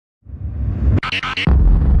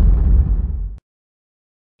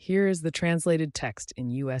Here is the translated text in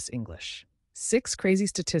U.S. English. 6 crazy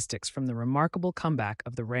statistics from the remarkable comeback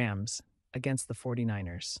of the Rams against the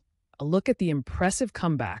 49ers. A look at the impressive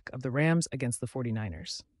comeback of the Rams against the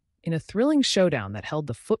 49ers. In a thrilling showdown that held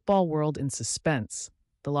the football world in suspense,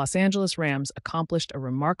 the Los Angeles Rams accomplished a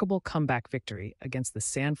remarkable comeback victory against the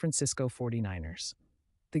San Francisco 49ers.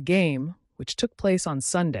 The game, which took place on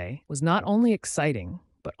Sunday, was not only exciting,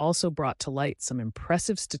 but also brought to light some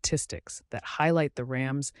impressive statistics that highlight the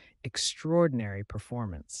Rams' extraordinary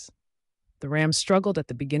performance. The Rams struggled at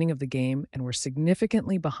the beginning of the game and were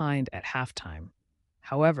significantly behind at halftime.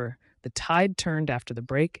 However, the tide turned after the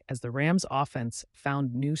break as the Rams' offense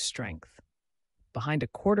found new strength. Behind a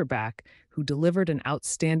quarterback who delivered an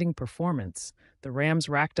outstanding performance, the Rams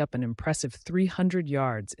racked up an impressive 300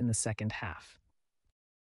 yards in the second half.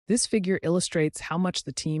 This figure illustrates how much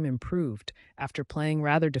the team improved after playing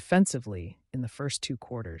rather defensively in the first 2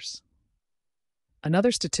 quarters.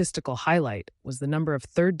 Another statistical highlight was the number of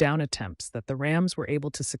third down attempts that the Rams were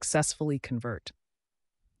able to successfully convert.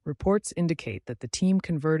 Reports indicate that the team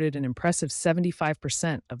converted an impressive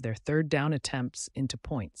 75% of their third down attempts into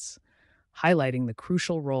points, highlighting the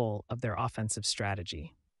crucial role of their offensive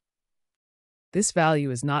strategy. This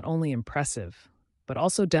value is not only impressive, but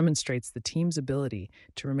also demonstrates the team's ability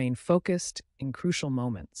to remain focused in crucial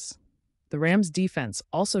moments. The Rams' defense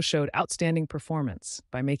also showed outstanding performance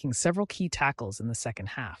by making several key tackles in the second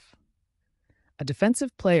half. A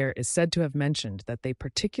defensive player is said to have mentioned that they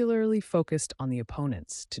particularly focused on the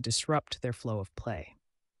opponents to disrupt their flow of play.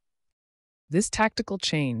 This tactical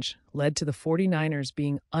change led to the 49ers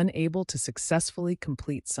being unable to successfully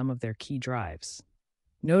complete some of their key drives.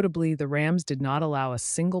 Notably, the Rams did not allow a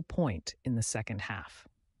single point in the second half.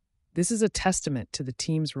 This is a testament to the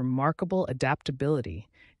team's remarkable adaptability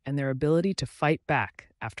and their ability to fight back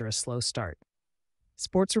after a slow start.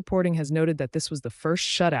 Sports reporting has noted that this was the first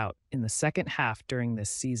shutout in the second half during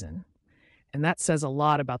this season, and that says a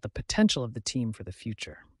lot about the potential of the team for the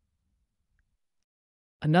future.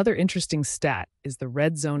 Another interesting stat is the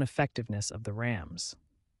red zone effectiveness of the Rams.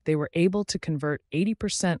 They were able to convert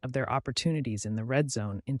 80% of their opportunities in the red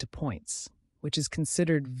zone into points, which is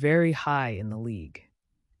considered very high in the league.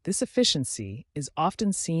 This efficiency is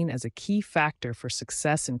often seen as a key factor for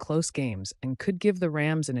success in close games and could give the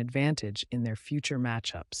Rams an advantage in their future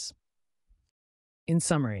matchups. In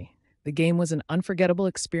summary, the game was an unforgettable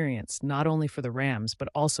experience not only for the Rams but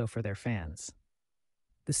also for their fans.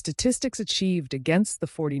 The statistics achieved against the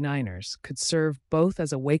 49ers could serve both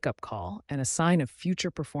as a wake-up call and a sign of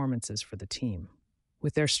future performances for the team.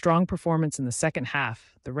 With their strong performance in the second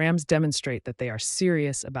half, the Rams demonstrate that they are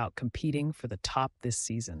serious about competing for the top this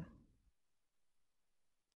season.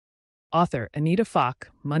 Author Anita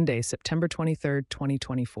Falk, Monday, September 23,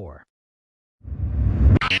 2024.